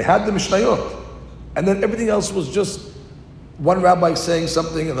 they had the Mishnayot, and then everything else was just one rabbi saying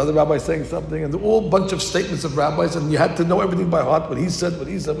something, another rabbi saying something, and all bunch of statements of rabbis, and you had to know everything by heart, what he said, and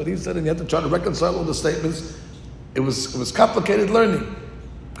you had to try to reconcile all the statements. It was complicated learning,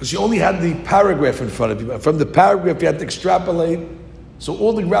 because you only had the paragraph in front of you. From the paragraph, you had to extrapolate. So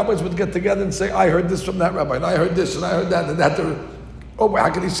all the rabbis would get together and say, I heard this from that rabbi, and I heard this, and I heard that, and they had to,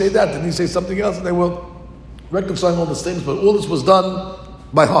 how can he say that? Didn't he say something else? And they were reconciling all the statements, but all this was done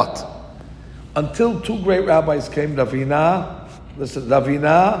by heart. Until two great rabbis came, Ravina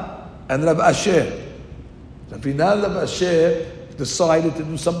and Rav Asher. Ravina and Rav Asher decided to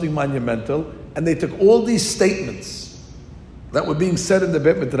do something monumental, and they took all these statements that were being said in the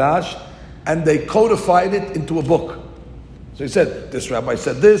Beit Midrash, and they codified it into a book. So he said, this rabbi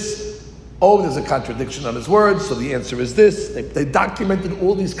said this, there's a contradiction on his words, so the answer is this. They documented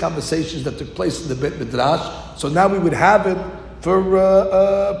all these conversations that took place in the Beit Midrash, so now we would have it for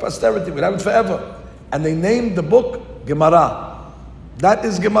posterity, we'd have it forever. And they named the book Gemara. That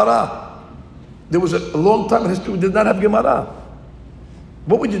is Gemara. There was a long time in history we did not have Gemara.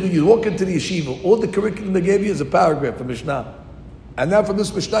 What would you do? You walk into the yeshiva, all the curriculum they gave you is a paragraph of Mishnah. And now from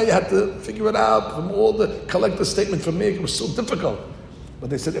this Mishnah you had to figure it out, from all the collector statement from me, it was so difficult. But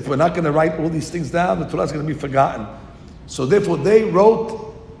they said, if we're not going to write all these things down, the Torah is going to be forgotten. So therefore they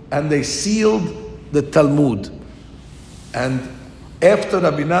wrote and they sealed the Talmud. And after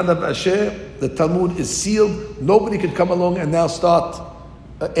Rabbi Nadav Asher, the Talmud is sealed. Nobody could come along and now start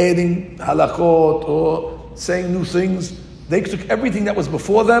adding halachot or saying new things. They took everything that was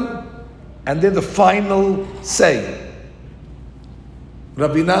before them, and they're the final say.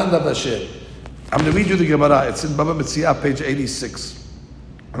 Rabbi Nadav Asher. I'm going to read you the Gemara. It's in Baba Metziah, page 86.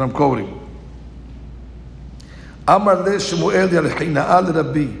 And I'm quoting. Amar le Shemuel yalchina'a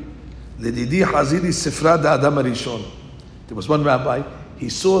Rabbi ledidi haziri sifra da Adam Arishon. There was one rabbi, he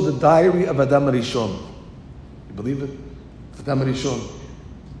saw the diary of Adam Arishon. You believe it? Adam Arishon.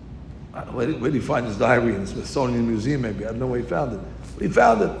 Where did he find his diary? In the Smithsonian Museum, maybe. I don't know where he found it. But he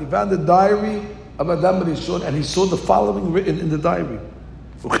found it. He found the diary of Adam Arishon, and he saw the following written in the diary.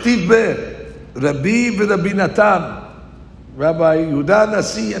 Uchtiv be, Rabbi v'Rabbi Natan, Rabbi Yehuda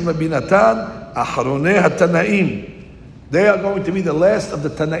HaNasi and Rabbi Natan, Acharonei HaTanaim. They are going to be the last of the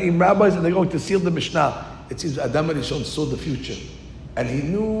Tanaim rabbis, and they're going to seal the Mishnah. It seems Adam Arishon saw the future, and he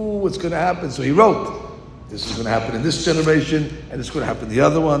knew what's going to happen. So he wrote, "This is going to happen in this generation, and it's going to happen in the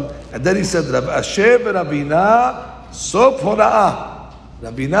other one." And then he said, "Rav Asher v'Ravina sof hora'ah."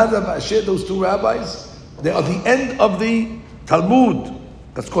 Ravina and Rav Asher, those two rabbis, they are the end of the Talmud.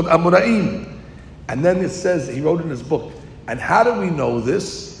 That's called Amoraim. And then it says he wrote in his book. And how do we know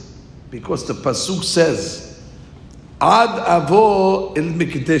this? Because the pasuk says, "Ad avo el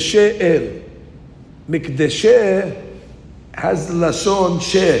mikdeshe el." Mikdeshe has the lashon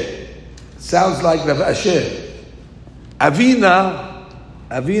she. Sounds like Rav Asher.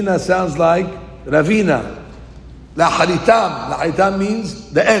 Avina sounds like Ravina. Laharitam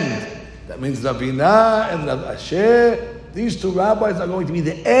means the end. That means Ravina and Rav Asher, these two rabbis are going to be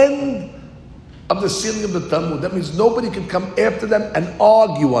the end of the sealing of the Talmud. That means nobody can come after them and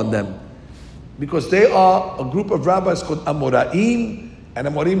argue on them. Because they are a group of rabbis called Amoraim, and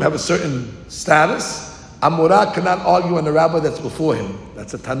Amoraim have a certain status. Amorah cannot argue on the rabbi that's before him.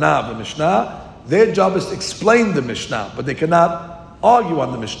 That's a Tanah, the Mishnah. Their job is to explain the Mishnah, but they cannot argue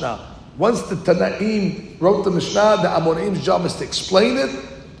on the Mishnah. Once the Tanaim wrote the Mishnah, the Amoraim's job is to explain it.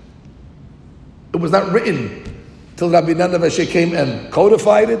 It was not written till Rabbi Nana Vashe came and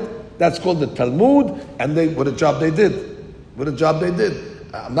codified it. That's called the Talmud, and what a job they did. What a job they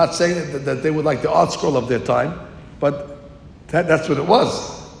did. I'm not saying that they were like the art scroll of their time, but that's what it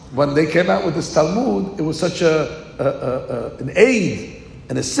was. When they came out with this Talmud, it was such an aid,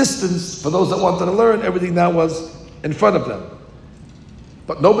 an assistance for those that wanted to learn. Everything now was in front of them.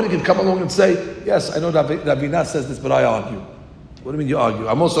 But nobody can come along and say, yes, I know Ravina says this, but I argue. What do you mean you argue?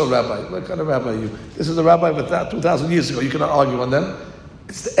 I'm also a rabbi. What kind of rabbi are you? This is a rabbi of 2,000 years ago. You cannot argue on them.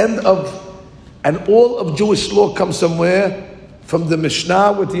 It's the end of, and all of Jewish law comes somewhere from the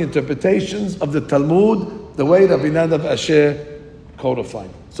Mishnah with the interpretations of the Talmud, the way Rabbi Nadav Asher codified.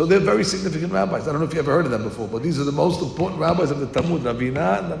 So they're very significant rabbis. I don't know if you ever heard of them before, but these are the most important rabbis of the Talmud,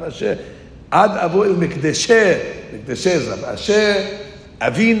 Ravina and Rav Asher. Ad Avo El Mikdesher. Mikdesher is Rav Asher,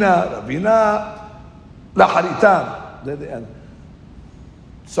 Avina, Ravina, Laharitam. They're the end.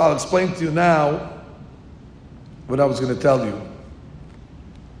 So I'll explain to you now what I was going to tell you.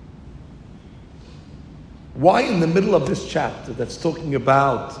 Why in the middle of this chapter that's talking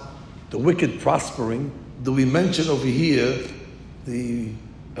about the wicked prospering, do we mention over here the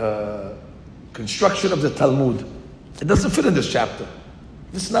construction of the Talmud? It doesn't fit in this chapter.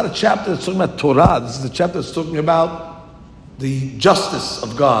 This is not a chapter that's talking about Torah. This is a chapter that's talking about the justice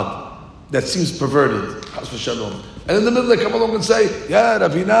of God that seems perverted. And in the middle they come along and say, yeah,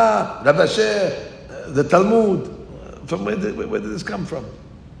 Ravina, Rav Asher, the Talmud. From where did this come from?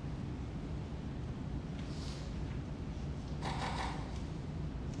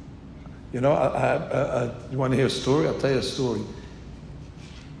 You know, you want to hear a story? I'll tell you a story.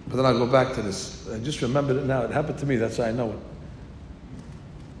 But then I'll go back to this. I just remembered it now. It happened to me. That's why I know it.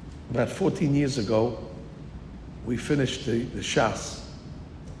 About 14 years ago, we finished the Shas,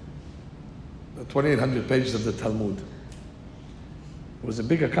 the 2,800 pages of the Talmud. It was a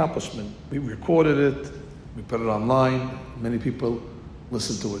big accomplishment. We recorded it. We put it online. Many people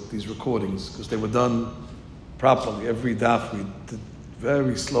listened to it, these recordings, because they were done properly. Every daf we did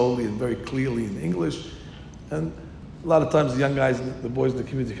very slowly and very clearly in English. And a lot of times the young guys, the boys in the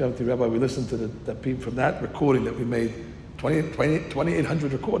community come to Rabbi, we listen to the people from that recording that we made,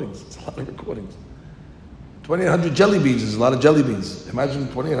 2,800 recordings. It's a lot of recordings. 2,800 jelly beans is a lot of jelly beans. Imagine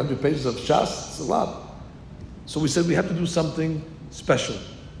 2,800 pages of Shas, it's a lot. So we said we have to do something special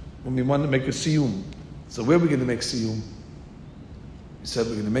when we wanted to make a siyum. So where are we going to make siyum? We said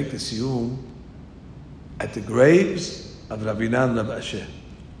we're going to make the siyum at the graves of Ravina and Rav Asher,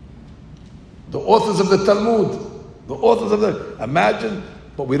 the authors of the Talmud, the authors of the, imagine,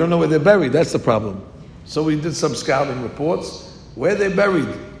 but we don't know where they're buried, that's the problem. So we did some scouting reports, where they're buried.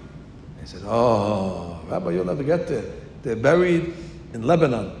 They said, oh, Rabbi, you'll never get there. They're buried in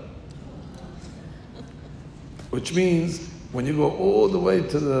Lebanon. Which means, when you go all the way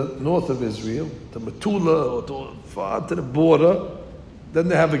to the north of Israel, to Metula, or to far to the border, then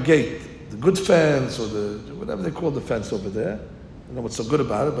they have a gate. The good fence, or the whatever they call the fence over there. I don't know what's so good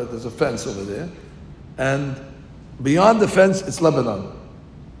about it, but there's a fence over there. And beyond the fence, it's Lebanon.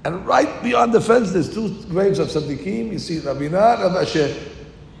 And right beyond the fence, there's two graves of Tzaddikim. You see Ravina, Rav Asher.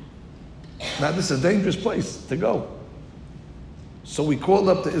 Now, this is a dangerous place to go. So we called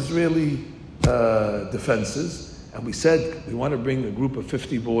up the Israeli defenses, and we said, we want to bring a group of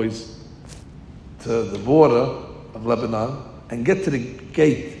 50 boys to the border of Lebanon and get to the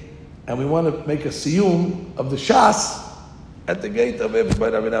gate. And we want to make a siyum of the Shas at the gate of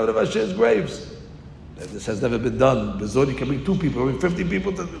everybody, Rav Asher's graves. This has never been done. Bezodi can bring 2 people, 50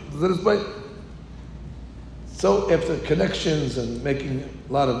 people to this place. So after connections and making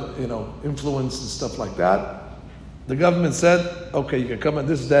a lot of influence and stuff like that, the government said, okay, you can come on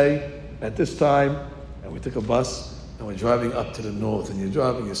this day, at this time, and we took a bus, and we're driving up to the north, and you're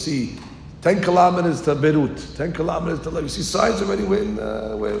driving, you see 10 kilometers to Beirut, 10 kilometers to, you see signs already,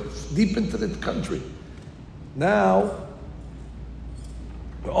 we're deep into the country. Now,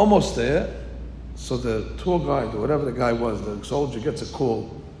 we're almost there, so the tour guide, or whatever the guy was, the soldier gets a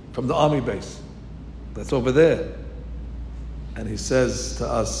call from the army base that's over there. And he says to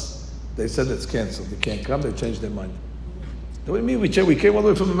us, they said it's canceled, they can't come, they changed their mind. What do you mean we came all the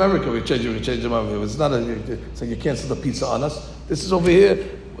way from America, we changed their mind. It's not it's like you canceled the pizza on us. This is over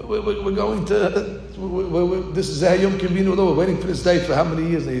here, we're going to, this is Yom Kippur, we're waiting for this day for how many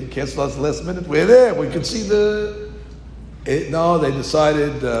years? They canceled us last minute. We're there, we can see no, they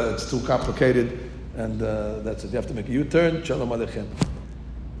decided it's too complicated, and that's it. You have to make a U-turn, Shalom Aleichem.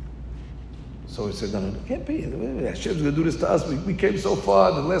 So he said, no, it can't be. Hashem's going to do this to us. We came so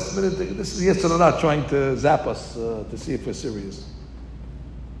far, the last minute, this is yesterday not trying to zap us to see if we're serious.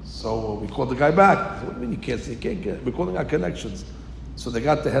 So we called the guy back. Said, what do you mean you can't see? You can't get it. We're calling our connections. So they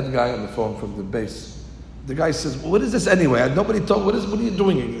got the head guy on the phone from the base. The guy says, well, what is this anyway? Nobody told, what are you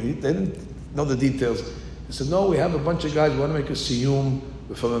doing? They didn't know the details. He said, no, we have a bunch of guys. We want to make a siyum.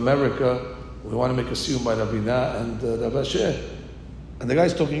 We're from America. We want to make a siyum by Ravina and Rav Asher. And the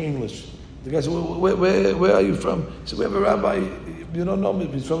guy's talking English. The guy said, where are you from? He said, we have a rabbi. You don't know me.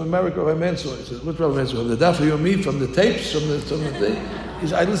 He's from America, Rav Mansour. He said, what Rav Mansour? From the Daf Yomi, from the tapes, from the thing. He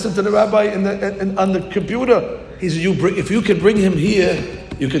said, I listened to the rabbi on the computer. He said, if you could bring him here,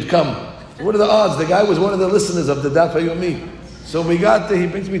 you could come. What are the odds? The guy was one of the listeners of the Daf Yomi. So we got there, he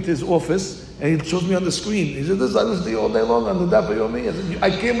brings me to his office, and he shows me on the screen. He said, I listen to you all day long on the Daf Yomi. I said,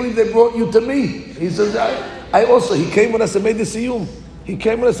 I can't believe they brought you to me. He says, I also, he came with us and made the siyum.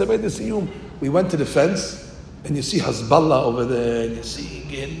 We went to the fence, and you see Hezbollah over there, and you see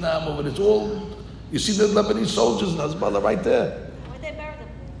Vietnam over there. It's all, you see the Lebanese soldiers and Hezbollah right there.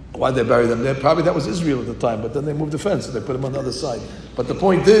 Why they buried them there? Probably that was Israel at the time, but then they moved the fence, so they put them on the other side. But the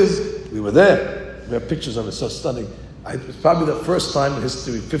point is, we were there. We have pictures of it, so stunning. It's probably the first time in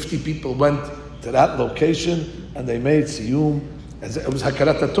history 50 people went to that location, and they made siyum. It was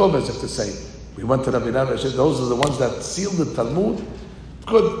Hakarat HaTov, as if to say. We went to Rabbi Nara. Those are the ones that sealed the Talmud.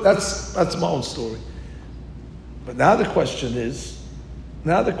 Good, that's my own story. But now the question is,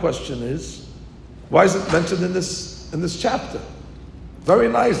 why is it mentioned in this chapter? Very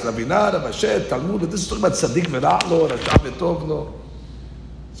nice, Rabbi Nara, Rav Asher, Talmud. This is talking about Tzaddik V'Ra'lo, Rasha V'Tov Lo.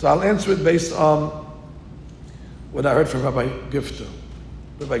 So I'll answer it based on what I heard from Rabbi Gifter.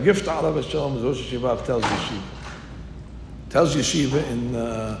 Rabbi Gifter, Alav Hashem, is Rosh Yeshiva of Telz Yeshiva. Telz Yeshiva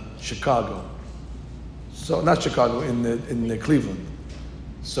in Chicago. So not Chicago, in Cleveland.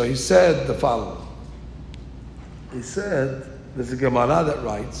 So he said the following. He said, there's a Gemara that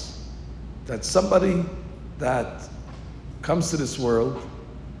writes that somebody that comes to this world,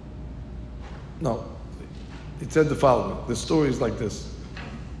 he said the following. The story is like this.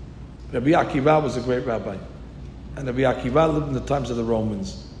 Rabbi Akiva was a great rabbi. And Rabbi Akiva lived in the times of the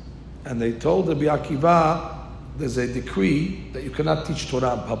Romans. And they told Rabbi Akiva, there's a decree that you cannot teach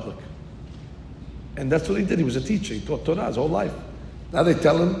Torah in public. And that's what he did. He was a teacher. He taught Torah his whole life. Now they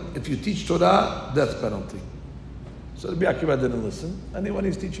tell him, if you teach Torah, death penalty. So Rabbi Akiva didn't listen. Anyone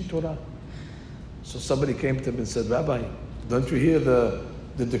he's teaching Torah. So somebody came to him and said, Rabbi, don't you hear the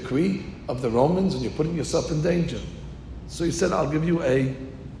decree of the Romans and you're putting yourself in danger? So he said, I'll give you a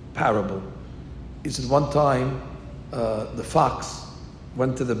parable. He said, one time, the fox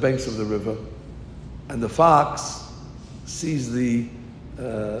went to the banks of the river, and the fox sees the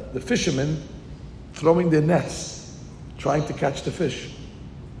fishermen throwing their nets, trying to catch the fish.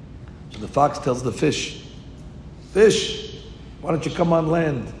 So the fox tells the fish, why don't you come on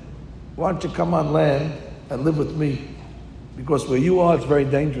land? Why don't you come on land and live with me? Because where you are, it's very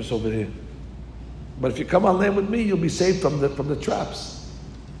dangerous over here. But if you come on land with me, you'll be safe from the traps.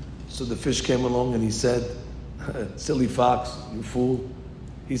 So the fish came along and he said, silly fox, you fool.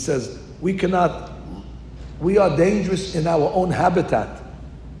 He says, we are dangerous in our own habitat.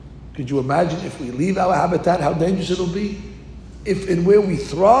 Could you imagine if we leave our habitat, how dangerous it'll be? If in where we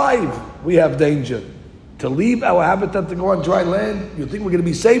thrive, we have danger. To leave our habitat to go on dry land, you think we're going to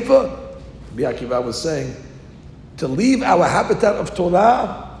be safer? Rabbi Akiva was saying, to leave our habitat of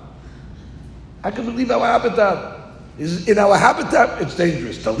Torah, how can we leave our habitat? In our habitat, it's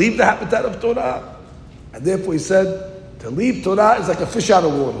dangerous. To leave the habitat of Torah. And therefore he said, to leave Torah is like a fish out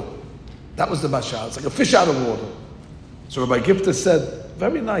of water. That was the mashal. It's like a fish out of water. So Rabbi Gifter said,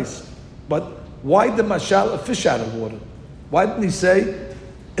 very nice. But why the mashal, a fish out of water? Why didn't he say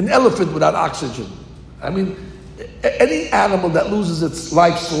an elephant without oxygen? I mean, any animal that loses its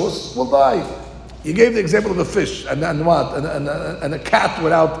life source will die. You gave the example of a fish and what? And a cat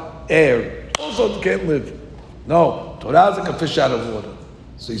without air. Also can't live. No, Torah is like a fish out of water.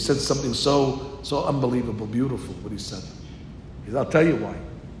 So he said something so unbelievable, beautiful, what he said. He said, I'll tell you why.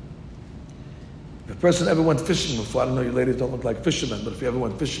 If a person ever went fishing before, I don't know, you ladies don't look like fishermen, but if you ever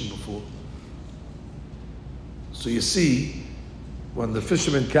went fishing before, so you see, when the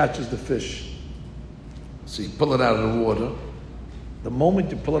fisherman catches the fish, so you pull it out of the water, the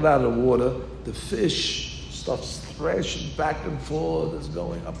moment you pull it out of the water, the fish starts thrashing back and forth, it's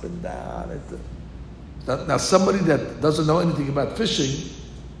going up and down. Now somebody that doesn't know anything about fishing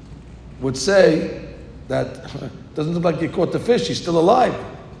would say that doesn't look like you caught the fish, he's still alive.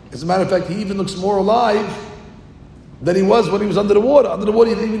 As a matter of fact, he even looks more alive than he was when he was under the water. Under the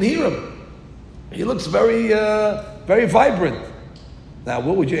water, you didn't even hear him. He looks very, very vibrant. Now,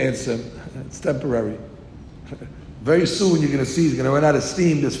 what would you answer him? It's temporary. Very soon, you're going to see he's going to run out of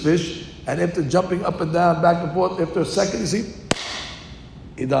steam, this fish, and after jumping up and down, back and forth, after a second, you see,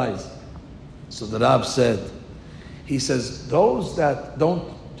 he dies. So the Rab said, he says, those that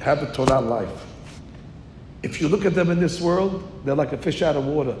don't have a Torah life, if you look at them in this world, they're like a fish out of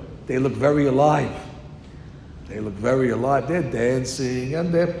water. They look very alive. They look very alive. They're dancing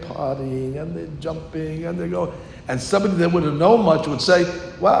and they're partying and they're jumping and they go. And somebody that wouldn't know much would say,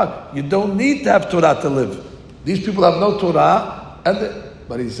 wow, you don't need to have Torah to live. These people have no Torah.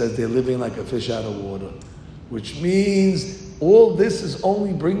 But he says they're living like a fish out of water. Which means all this is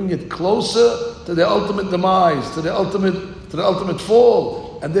only bringing it closer to the ultimate demise, to the ultimate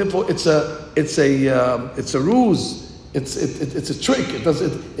fall. And therefore it's a ruse. It's a trick.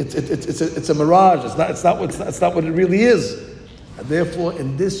 It's a mirage. It's not what it really is. And therefore,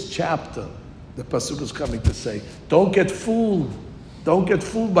 in this chapter, the pasuk is coming to say, don't get fooled. Don't get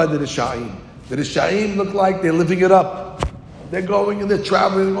fooled by the Rishaim. The Rishaim look like they're living it up. They're going and they're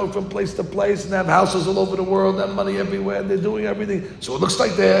traveling, they're going from place to place, and they have houses all over the world, they have money everywhere, and they're doing everything. So it looks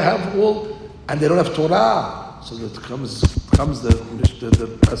like they have all, and they don't have Torah. So that comes the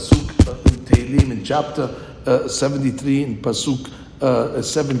pasuk in Tehillim in chapter 73 in pasuk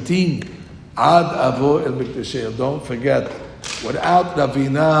 17. Ad avo el mikdasheh. Don't forget, without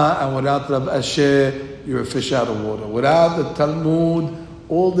Ravina and without Rav Asher, you're a fish out of water. Without the Talmud,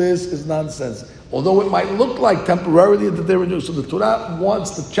 all this is nonsense. Although it might look like temporarily that they're renewed. So the Torah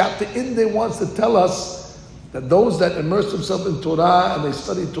wants, the chapter in there wants to tell us that those that immerse themselves in Torah and they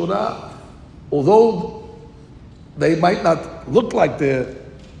study Torah, although they might not look like they're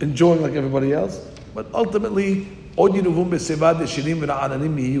enjoying like everybody else, but ultimately, ultimately they're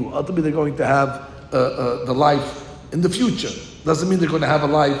going to have the life in the future. Doesn't mean they're going to have a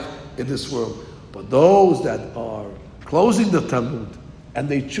life in this world. But those that are closing the Talmud and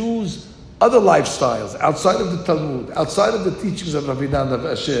they choose other lifestyles outside of the Talmud, outside of the teachings of Ravina and Rav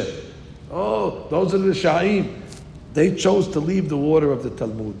Asher, those are the Sha'im. They chose to leave the water of the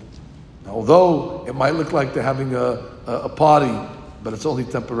Talmud. Now, although it might look like they're having a party, but it's only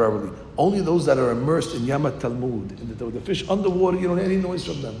temporarily. Only those that are immersed in Yamat Talmud, in the fish underwater, you don't hear any noise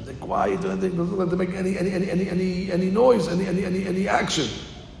from them. They're quiet, they don't look like they make any noise, any action.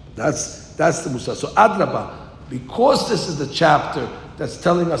 That's the Musa. So Adrabah, because this is the chapter that's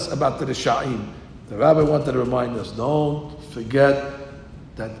telling us about the Rishaim, the Rabbi wanted to remind us, don't forget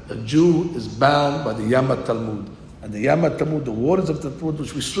that a Jew is bound by the Yamat Talmud. And the Yamat Talmud, the waters of the Talmud,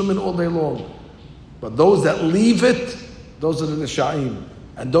 which we swim in all day long. But those that leave it, those are the Rishaim.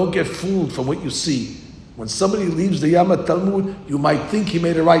 And don't get fooled from what you see. When somebody leaves the Yamat Talmud, you might think he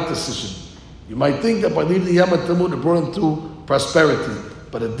made a right decision. You might think that by leaving the Yamat Talmud, it brought him to prosperity.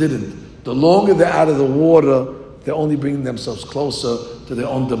 But it didn't. The longer they're out of the water, they're only bringing themselves closer to their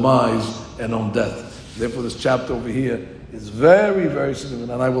own demise and own death. Therefore, this chapter over here is very, very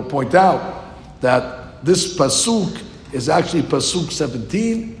significant. And I will point out that this pasuk is actually pasuk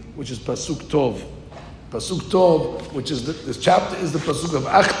 17, which is pasuk Tov. Pasuk Tov, which is this chapter is the pasuk of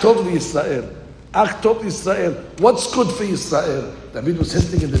Ach Tov Yisrael. Ach Tov Yisrael. What's good for Yisrael? David was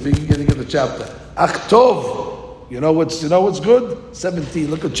hinting in the beginning of the chapter. Ach Tov. You know what's good?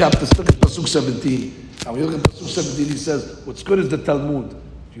 17. Look at pasuk 17. And when you look at pasuk 17, he says, what's good is the Talmud.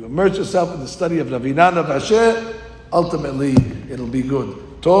 If you immerse yourself in the study of Ravina and Rav Asher, ultimately it'll be good.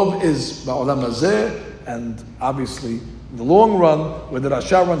 Tov is ba'olam hazeh, and obviously in the long run, when the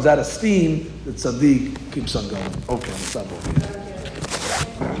Rasha runs out of steam, the Tzaddik keeps on going. Okay, let's stop over here.